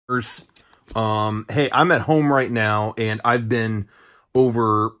Hey, I'm at home right now, and I've been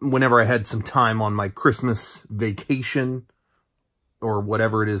over whenever I had some time on my Christmas vacation, or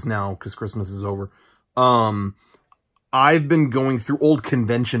whatever it is now, because Christmas is over. I've been going through old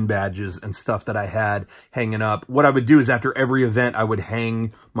convention badges and stuff that I had hanging up. What I would do is after every event, I would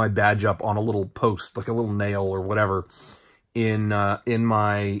hang my badge up on a little post, like a little nail or whatever, in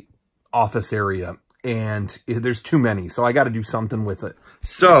my office area. And there's too many, so I got to do something with it.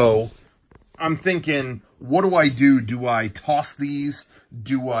 So I'm thinking, what do I do? Do I toss these?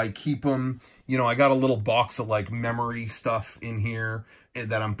 Do I keep them? You know, I got a little box of like memory stuff in here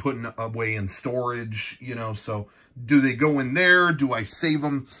that I'm putting away in storage, you know, so do they go in there? Do I save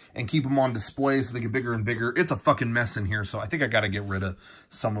them and keep them on display so they get bigger and bigger? It's a fucking mess in here, so I think I got to get rid of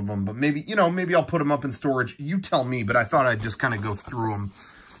some of them, but maybe, you know, maybe I'll put them up in storage. You tell me, but I thought I'd just kind of go through them,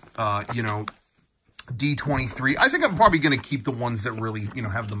 you know, D23. I think I'm probably going to keep the ones that really, you know,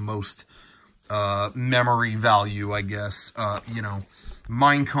 have the most memory value, I guess. You know,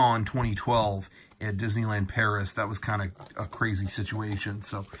 Minecon 2012 at Disneyland Paris. That was kind of a crazy situation.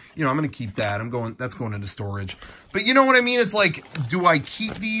 So, you know, I'm going to keep that. That's going into storage. But you know what I mean? It's like, do I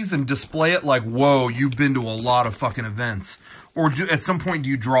keep these and display it like, whoa, you've been to a lot of fucking events? Or at some point, do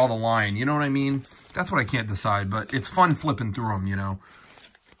you draw the line? You know what I mean? That's what I can't decide, but it's fun flipping through them, you know.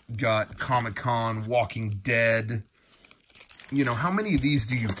 Got Comic-Con, Walking Dead. You know, how many of these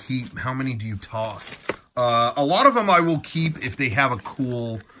do you keep? How many do you toss? A lot of them I will keep if they have a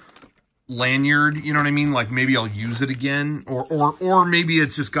cool lanyard, you know what I mean? Like maybe I'll use it again, or maybe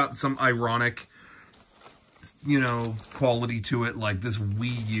it's just got some ironic, you know, quality to it, like this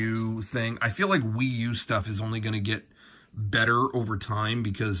Wii U thing. I feel like Wii U stuff is only going to get better over time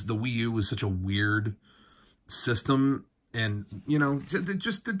because the Wii U was such a weird system, and you know,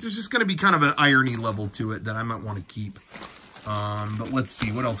 there's just going to be kind of an irony level to it that I might want to keep. But let's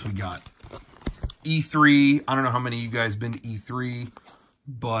see what else we got. E3. I don't know how many of you guys been to E3,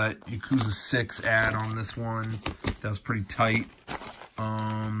 but Yakuza 6 ad on this one. That was pretty tight.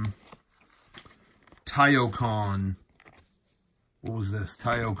 TaioCon. What was this?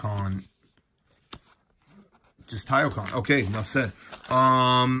 TaioCon. Just TaioCon. Okay, enough said.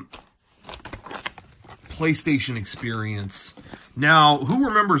 PlayStation Experience. Now, who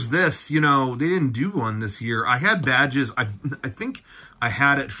remembers this? You know, they didn't do one this year. I had badges. I think I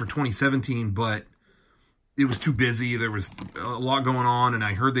had it for 2017, but it was too busy. There was a lot going on, and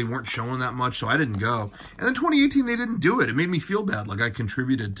I heard they weren't showing that much, so I didn't go. And then 2018, they didn't do it. It made me feel bad, like I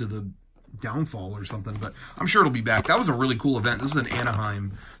contributed to the downfall or something, but I'm sure it'll be back. That was a really cool event. This is in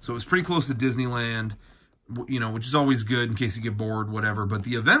Anaheim, so it was pretty close to Disneyland, you know, which is always good in case you get bored, whatever. But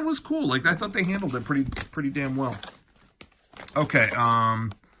the event was cool. Like, I thought they handled it pretty damn well. Okay, I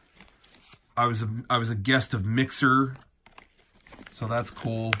was a guest of Mixer, so that's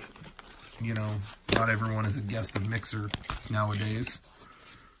cool. You know, not everyone is a guest of Mixer nowadays.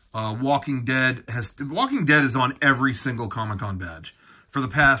 Walking Dead is on every single Comic-Con badge for the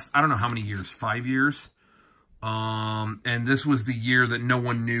past, I don't know how many years, 5 years. And this was the year that no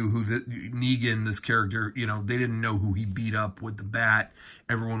one knew who Negan, this character, you know, they didn't know who he beat up with the bat.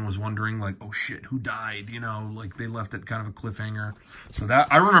 Everyone was wondering, like, oh shit, who died? You know, like they left it kind of a cliffhanger. So that,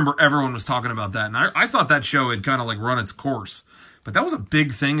 I remember everyone was talking about that. And I thought that show had kind of like run its course. But that was a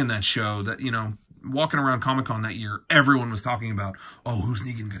big thing in that show that, you know, walking around Comic-Con that year, everyone was talking about, oh, who's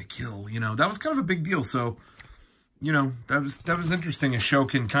Negan going to kill? You know, that was kind of a big deal. So, you know, that was interesting. A show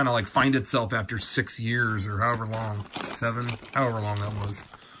can kind of like find itself after 6 years or however long, 7, however long that was.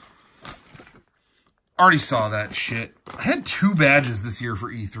 Already saw that shit. I had 2 badges this year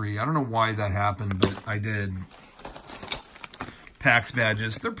for E3. I don't know why that happened, but I did. PAX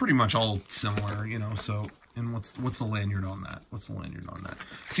badges. They're pretty much all similar, you know, so... And what's the lanyard on that? What's the lanyard on that?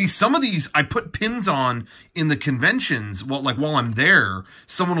 See, some of these I put pins on in the conventions. Well, like while I'm there,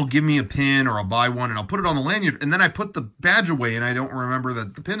 someone will give me a pin or I'll buy one and I'll put it on the lanyard. And then I put the badge away and I don't remember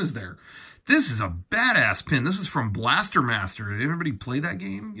that the pin is there. This is a badass pin. This is from Blaster Master. Did anybody play that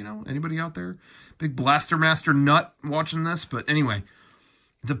game? You know, anybody out there? Big Blaster Master nut watching this. But anyway,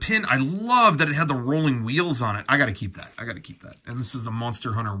 the pin, I love that it had the rolling wheels on it. I got to keep that. I got to keep that. And this is the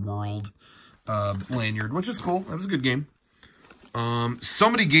Monster Hunter World lanyard, which is cool. That was a good game.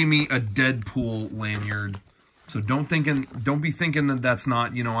 Somebody gave me a Deadpool lanyard, so don't be thinking that that's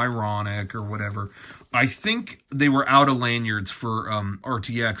not, you know, ironic or whatever. I think they were out of lanyards for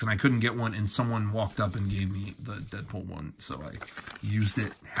RTX, and I couldn't get one, and someone walked up and gave me the Deadpool one, so I used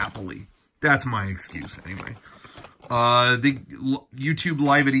it happily. That's my excuse, anyway. The YouTube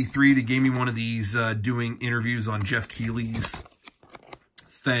Live at E3, they gave me one of these doing interviews on Jeff Keighley's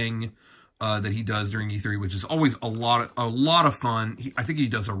thing. that he does during E3, which is always a lot of fun. I think he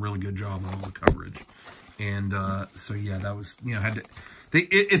does a really good job on all the coverage. And so yeah, that was, you know,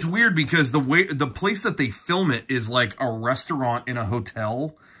 it's weird because the place that they film it is like a restaurant in a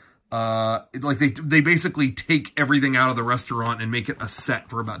hotel. Like they basically take everything out of the restaurant and make it a set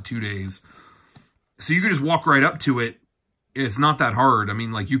for about 2 days. So you could just walk right up to it. It's not that hard. I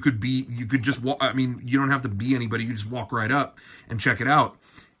mean, like you could just walk. I mean, you don't have to be anybody. You just walk right up and check it out.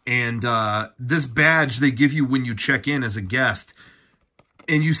 And this badge they give you when you check in as a guest,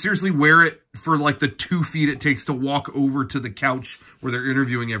 and you seriously wear it for like the 2 feet it takes to walk over to the couch where they're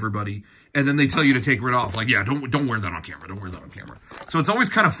interviewing everybody. And then they tell you to take it off. Like, yeah, don't wear that on camera. Don't wear that on camera. So it's always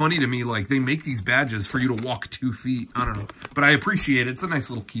kind of funny to me. Like they make these badges for you to walk 2 feet. I don't know, but I appreciate it. It's a nice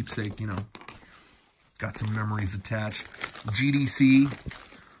little keepsake, you know. Got some memories attached. GDC.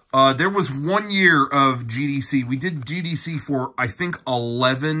 There was 1 year of GDC. We did GDC for, I think,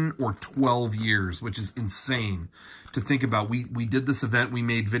 11 or 12 years, which is insane to think about. We did this event. We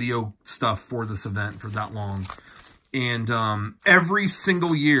made video stuff for this event for that long. And every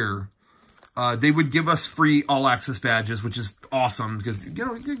single year, they would give us free all-access badges, which is awesome because, you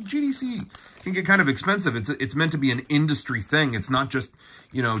know, GDC can get kind of expensive. It's meant to be an industry thing. It's not just,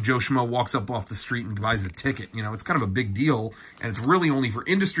 you know, Joe Schmo walks up off the street and buys a ticket. You know, it's kind of a big deal, and it's really only for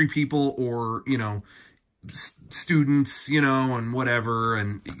industry people or, you know, students, you know, and whatever,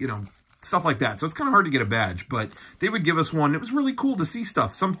 and, you know, stuff like that. So it's kind of hard to get a badge, but they would give us one. It was really cool to see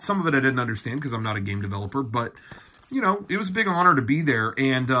stuff. Some of it I didn't understand because I'm not a game developer, but, you know, it was a big honor to be there.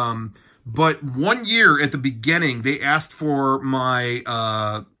 And, but 1 year at the beginning, they asked for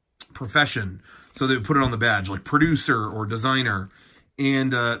my profession. So they would put it on the badge, like producer or designer.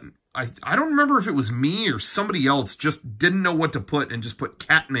 And I don't remember if it was me or somebody else just didn't know what to put and just put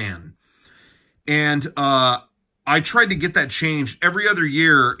Catman. And I tried to get that changed. Every other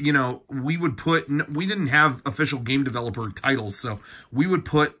year, you know, we didn't have official game developer titles. So we would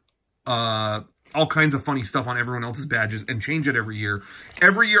put all kinds of funny stuff on everyone else's badges and change it every year.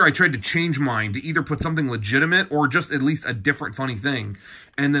 Every year I tried to change mine to either put something legitimate or just at least a different funny thing.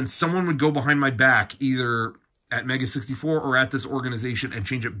 And then someone would go behind my back either at Mega 64 or at this organization and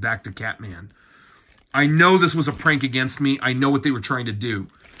change it back to Catman. I know this was a prank against me. I know what they were trying to do,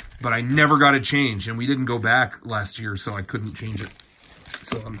 but I never got it changed. And we didn't go back last year, so I couldn't change it.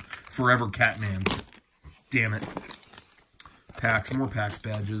 So I'm forever Catman. Damn it. Packs, more packs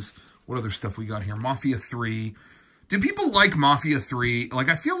badges. What other stuff we got here? Mafia 3. Did people like Mafia 3? Like,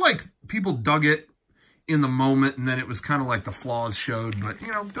 I feel like people dug it in the moment, and then it was kind of like the flaws showed. But,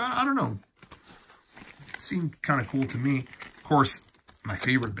 you know, I don't know. It seemed kind of cool to me. Of course, my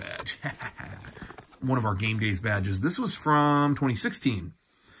favorite badge. One of our Game Days badges. This was from 2016.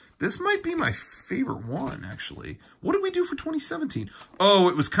 This might be my favorite one, actually. What did we do for 2017? Oh,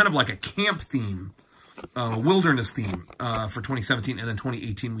 it was kind of like a camp theme. Wilderness theme for 2017, and then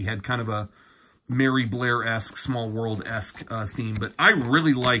 2018 we had kind of a Mary Blair-esque, Small World-esque theme, but I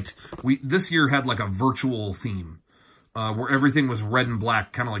really liked, this year had like a virtual theme, where everything was red and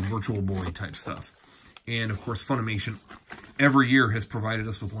black, kind of like Virtual Boy type stuff. And of course Funimation every year has provided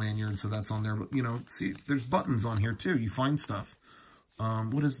us with lanyards, so that's on there, but you know, see, there's buttons on here too, you find stuff.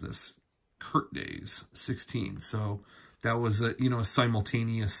 What is this? Kurt Days 16, so that was a, you know, a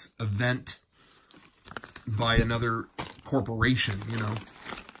simultaneous event by another corporation, you know.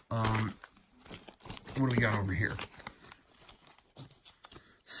 What do we got over here?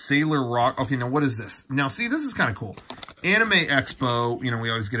 Sailor Rock. Okay, now what is this? Now, see, this is kind of cool. Anime Expo, you know, we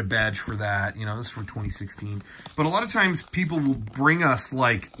always get a badge for that. You know, this is for 2016. But a lot of times people will bring us,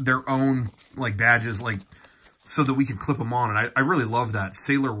 like, their own, like, badges, like, so that we can clip them on. And I really love that.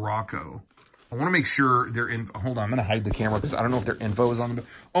 Sailor Rocco. I want to make sure they're in. Hold on, I'm going to hide the camera because I don't know if their info is on the.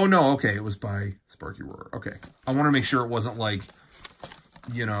 Oh, no, okay. It was by Sparky Roar. Okay. I want to make sure it wasn't like,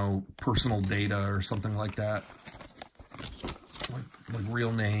 you know, personal data or something like that. Like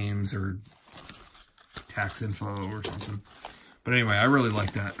real names or tax info or something. But anyway, I really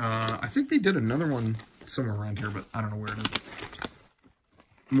like that. I think they did another one somewhere around here, but I don't know where it is.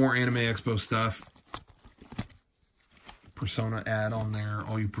 More Anime Expo stuff. Persona ad on there,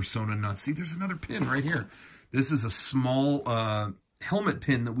 all you Persona nuts. See, there's another pin right here. This is a small helmet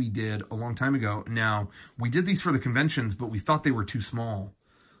pin that we did a long time ago. Now, we did these for the conventions, but we thought they were too small.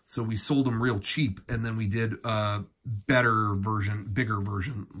 So we sold them real cheap, and then we did a better version, bigger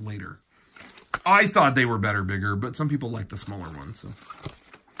version later. I thought they were better, bigger, but some people like the smaller ones, so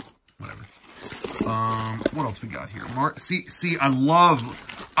whatever. What else we got here? See, I love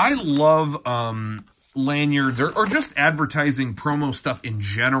lanyards or just advertising promo stuff in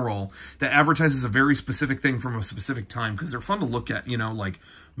general that advertises a very specific thing from a specific time because they're fun to look at, you know, like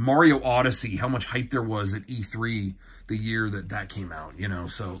Mario Odyssey, how much hype there was at E3 the year that came out, you know.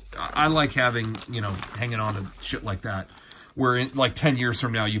 So I like having, you know, hanging on to shit like that, where in like 10 years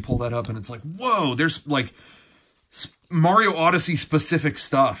from now, you pull that up and it's like, whoa, there's like Mario Odyssey specific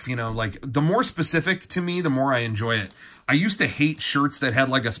stuff, you know, like the more specific to me, the more I enjoy it. I used to hate shirts that had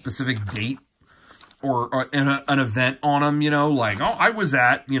like a specific date or an event on them, you know, like, oh, I was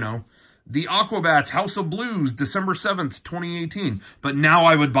at, you know, the Aquabats House of Blues, December 7th, 2018. But now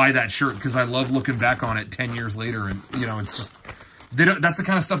I would buy that shirt because I love looking back on it 10 years later. And, you know, it's just, that's the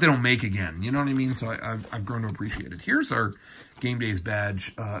kind of stuff they don't make again. You know what I mean? So I've grown to appreciate it. Here's our Game Days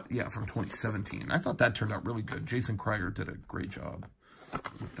badge, yeah, from 2017. I thought that turned out really good. Jason Cryer did a great job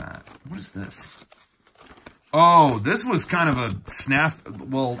with that. What is this? Oh, this was kind of a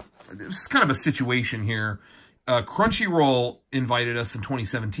well, it was kind of a situation here. Crunchyroll invited us in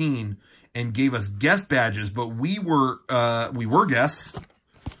 2017 and gave us guest badges, but we were guests,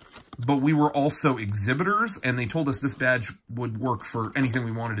 but we were also exhibitors, and they told us this badge would work for anything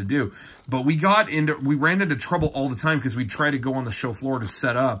we wanted to do. But we ran into trouble all the time because we'd try to go on the show floor to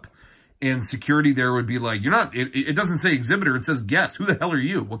set up, and security there would be like, you're not, it doesn't say exhibitor, it says guest. Who the hell are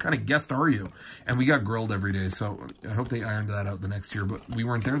you? What kind of guest are you? And we got grilled every day, so I hope they ironed that out the next year, but we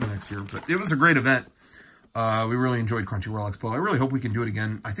weren't there the next year. But it was a great event. We really enjoyed Crunchyroll Expo. I really hope we can do it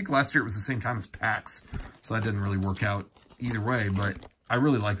again. I think last year it was the same time as PAX, so that didn't really work out either way, but I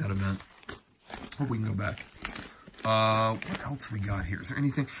really like that event. Hope we can go back. What else we got here? Is there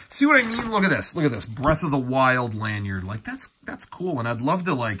anything? See what I mean? Look at this. Look at this. Breath of the Wild lanyard. Like, that's cool, and I'd love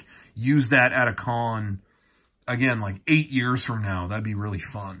to, like, use that at a con, again, like, 8 years from now. That'd be really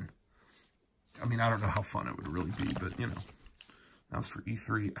fun. I mean, I don't know how fun it would really be, but, you know. That was for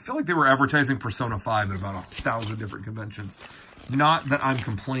E3. I feel like they were advertising Persona 5 at about 1,000 different conventions. Not that I'm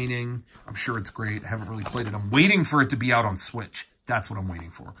complaining. I'm sure it's great. I haven't really played it. I'm waiting for it to be out on Switch. That's what I'm waiting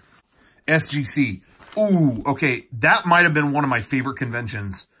for. SGC. Ooh, okay. That might have been one of my favorite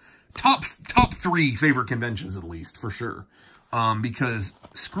conventions. Top 3 favorite conventions, at least, for sure. Because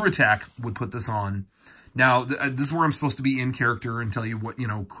Screw Attack would put this on. Now, this is where I'm supposed to be in character and tell you what, you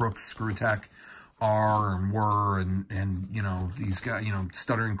know, Crooks, Screw Attack are and were, and you know, these guys, you know,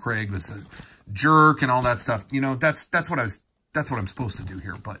 Stuttering Craig was a jerk and all that stuff. You know, that's what I'm supposed to do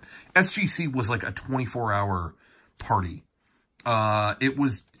here. But SGC was like a 24-hour party.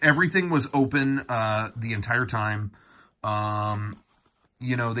 Everything was open the entire time.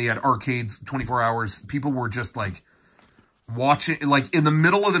 You know, they had arcades 24 hours. People were just like watching, like in the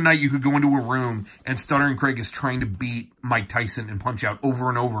middle of the night, you could go into a room and Stuttering Craig is trying to beat Mike Tyson in Punch-Out over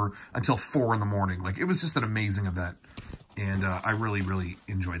and over until 4 in the morning. Like, it was just an amazing event. And I really, really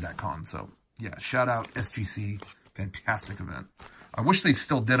enjoyed that con. So, yeah, shout out SGC. Fantastic event. I wish they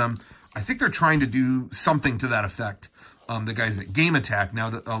still did them. I think they're trying to do something to that effect. The guys at Game Attack, now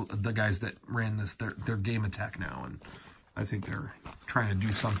that the guys that ran this, they're Game Attack now. And I think they're trying to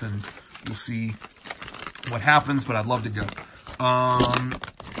do something. We'll see what happens, but I'd love to go.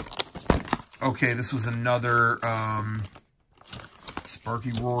 Okay, this was another,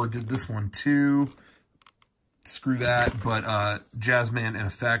 Sparky Roar did this one too. Screw that, but, Jazzman in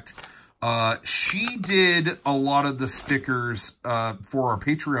Effect. She did a lot of the stickers, for our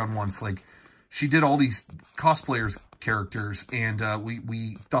Patreon once. Like, she did all these cosplayers characters, and,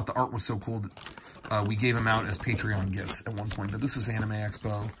 we thought the art was so cool that, we gave them out as Patreon gifts at one point. But this is Anime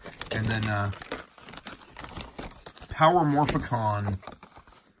Expo. And then, Power Morphicon.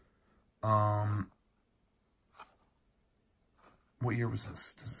 What year was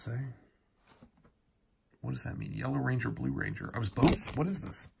this? Does it say? What does that mean? Yellow Ranger, Blue Ranger. I was both? What is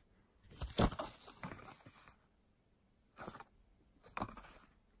this?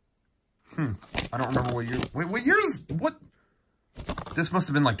 I don't remember what year. Wait, what year's? What? This must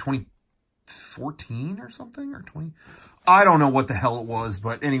have been like 2014 or something? Or 20? I don't know what the hell it was,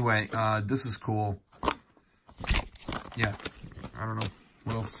 but anyway, this is cool. Yeah, I don't know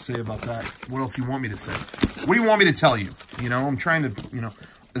what else to say about that. What else you want me to say? What do you want me to tell you? You know, I'm trying to, you know,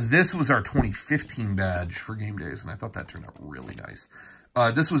 this was our 2015 badge for Game Days, and I thought that turned out really nice.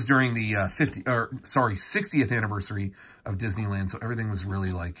 This was during the 60th anniversary of Disneyland, so everything was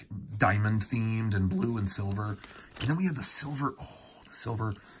really like diamond themed and blue and silver. And then we had the silver, the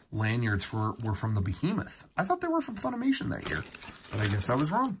silver lanyards were from the Behemoth. I thought they were from Funimation that year, but I guess I was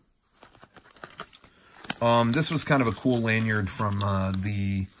wrong. This was kind of a cool lanyard from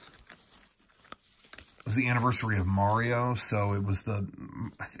it was the anniversary of Mario, so it was I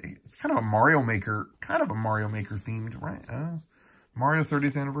think, kind of a Mario Maker themed, right? Mario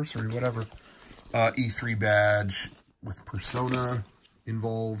 30th anniversary, whatever. E3 badge with Persona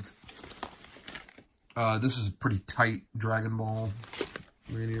involved. This is a pretty tight Dragon Ball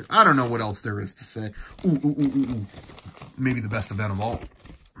lanyard. I don't know what else there is to say. Ooh. Maybe the best event of all.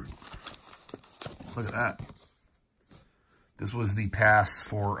 Look at that. This was the pass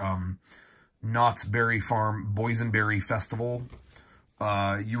for Knott's Berry Farm Boysenberry Festival.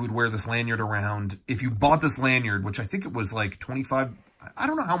 You would wear this lanyard around. If you bought this lanyard, which I think it was like 25, I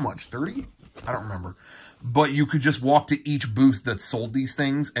don't know how much, 30? I don't remember. But you could just walk to each booth that sold these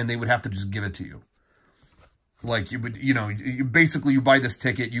things and they would have to just give it to you. Like you would, you know, basically you buy this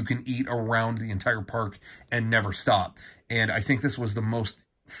ticket, you can eat around the entire park and never stop. And I think this was the most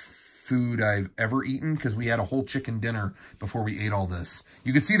food I've ever eaten because we had a whole chicken dinner before we ate all this.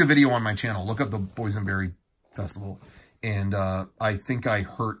 You can see the video on my channel. Look up the Boysenberry Festival. And I think I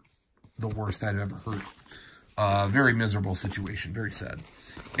hurt the worst I'd ever hurt. Very miserable situation. Very sad.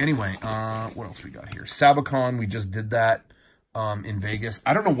 Anyway, what else we got here? Sabacon, we just did that in Vegas.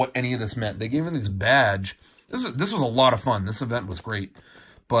 I don't know what any of this meant. They gave me this badge. This was a lot of fun. This event was great.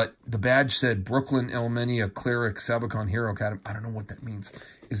 But the badge said Brooklyn Elmenia Cleric Sabacon Hero Academy. I don't know what that means.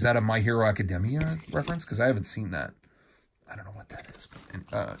 Is that a My Hero Academia reference? Because I haven't seen that. I don't know what that is. But,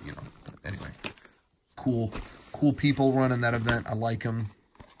 you know, anyway. Cool people running that event. I like them.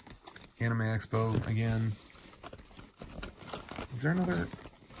 Anime Expo again. Is there another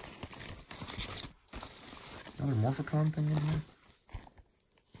Morphicon thing in here?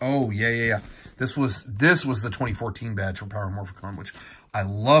 Oh, yeah. This was the 2014 badge for Power Morphicon, which I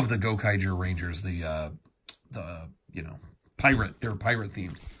love the Gokaiger Rangers, the you know, pirate. They're pirate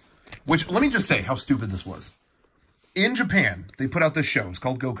themed. Which, let me just say how stupid this was. In Japan, they put out this show. It's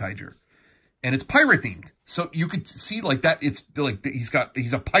called Gokaiger. And it's pirate themed. So you could see like that. It's like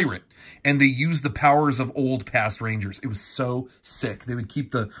he's a pirate. And they use the powers of old past Rangers. It was so sick. They would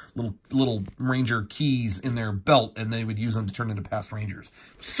keep the little Ranger keys in their belt and they would use them to turn into past Rangers.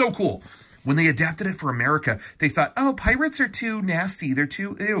 So cool. When they adapted it for America, they thought, oh, pirates are too nasty. They're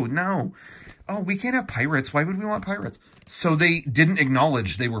too, ew, no. Oh, we can't have pirates. Why would we want pirates? So they didn't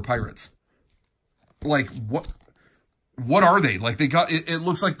acknowledge they were pirates. Like, what are they? Like, they got, it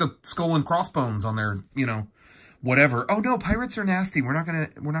looks like the skull and crossbones on their, you know, whatever. Oh, no, pirates are nasty. We're not going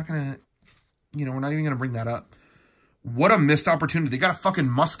to, you know, we're not even going to bring that up. What a missed opportunity. They got a fucking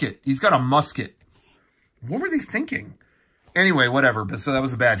musket. He's got a musket. What were they thinking? Anyway, whatever. But so that was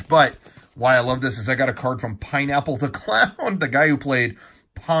the badge. But why I love this is I got a card from Pineapple the Clown, the guy who played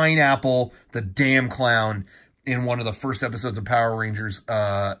Pineapple the damn clown in one of the first episodes of Power Rangers.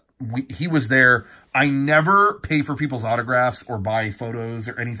 He was there. I never pay for people's autographs or buy photos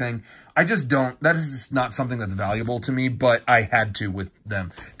or anything. I just don't. That is just not something that's valuable to me, but I had to with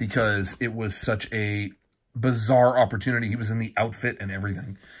them because it was such a bizarre opportunity. He was in the outfit and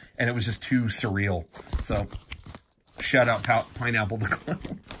everything, and it was just too surreal. So, shout out Pineapple the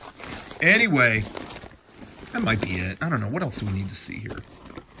Clown. Anyway, that might be it. I don't know. What else do we need to see here?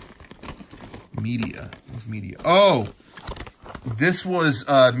 Media. What's media? Oh! This was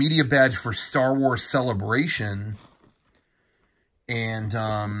a media badge for Star Wars Celebration. And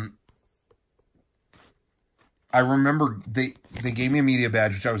I remember they gave me a media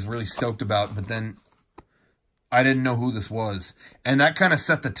badge, which I was really stoked about, but then I didn't know who this was. And that kind of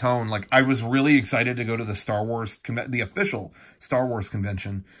set the tone. Like, I was really excited to go to the Star Wars, the official Star Wars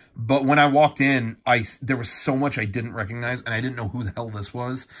convention. But when I walked in, there was so much I didn't recognize, and I didn't know who the hell this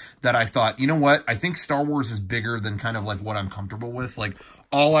was, that I thought, you know what? I think Star Wars is bigger than kind of like what I'm comfortable with. Like,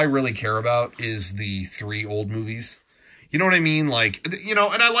 all I really care about is the 3 old movies. You know what I mean? Like, you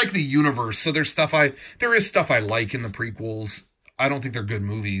know, and I like the universe. So there is stuff I like in the prequels. I don't think they're good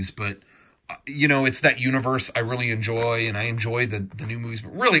movies, but you know, it's that universe I really enjoy, and I enjoy the new movies,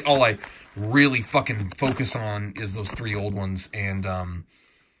 but really all I really fucking focus on is those 3 old ones. And,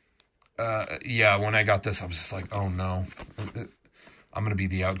 yeah, when I got this, I was just like, oh no, I'm going to be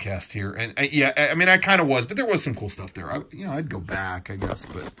the outcast here. And yeah, I mean, I kind of was, but there was some cool stuff there. You know, I'd go back, I guess,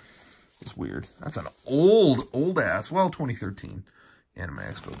 but it's weird. That's an old ass, well, 2013 Anime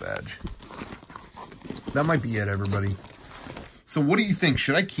Expo badge. That might be it, everybody. So what do you think?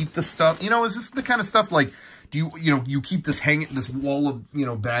 Should I keep this stuff? You know, is this the kind of stuff like, do you keep this this wall of, you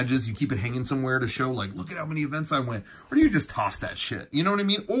know, badges, you keep it hanging somewhere to show like, look at how many events I went? Or do you just toss that shit? You know what I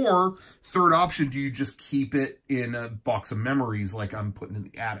mean? Or third option, do you just keep it in a box of memories like I'm putting in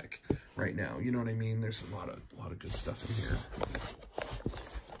the attic right now? You know what I mean? There's a lot of good stuff in here.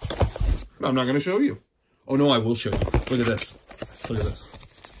 But I'm not going to show you. Oh no, I will show you. Look at this. Look at this.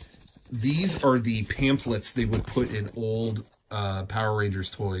 These are the pamphlets they would put in old Power Rangers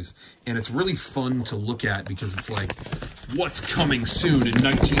toys, and it's really fun to look at because it's like, what's coming soon in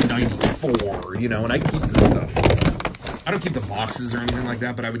 1994, you know, and I keep this stuff. I don't keep the boxes or anything like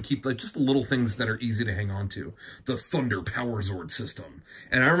that, but I would keep like just the little things that are easy to hang on to. The Thunder Power Zord system.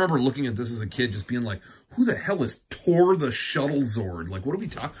 And I remember looking at this as a kid just being like, who the hell is Tor the Shuttle Zord? Like, what are we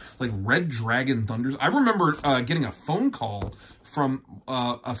talking? Like Red Dragon Thunders? I remember getting a phone call from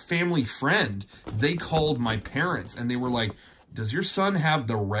a family friend. They called my parents and they were like, does your son have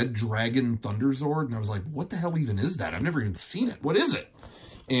the Red Dragon Thunder Zord? And I was like, what the hell even is that? I've never even seen it. What is it?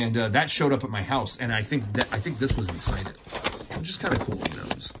 And that showed up at my house, and I think this was inside it, which is kind of cool, you know,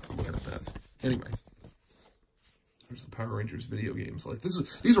 just looking at that. Anyway, there's the Power Rangers video games. Like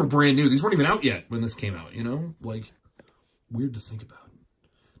these were brand new. These weren't even out yet when this came out, you know? Like, weird to think about.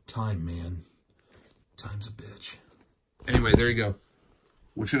 Time, man. Time's a bitch. Anyway, there you go.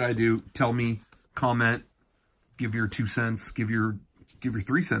 What should I do? Tell me, comment, give your 2 cents, give your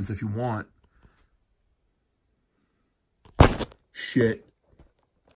 3 cents if you want. Shit.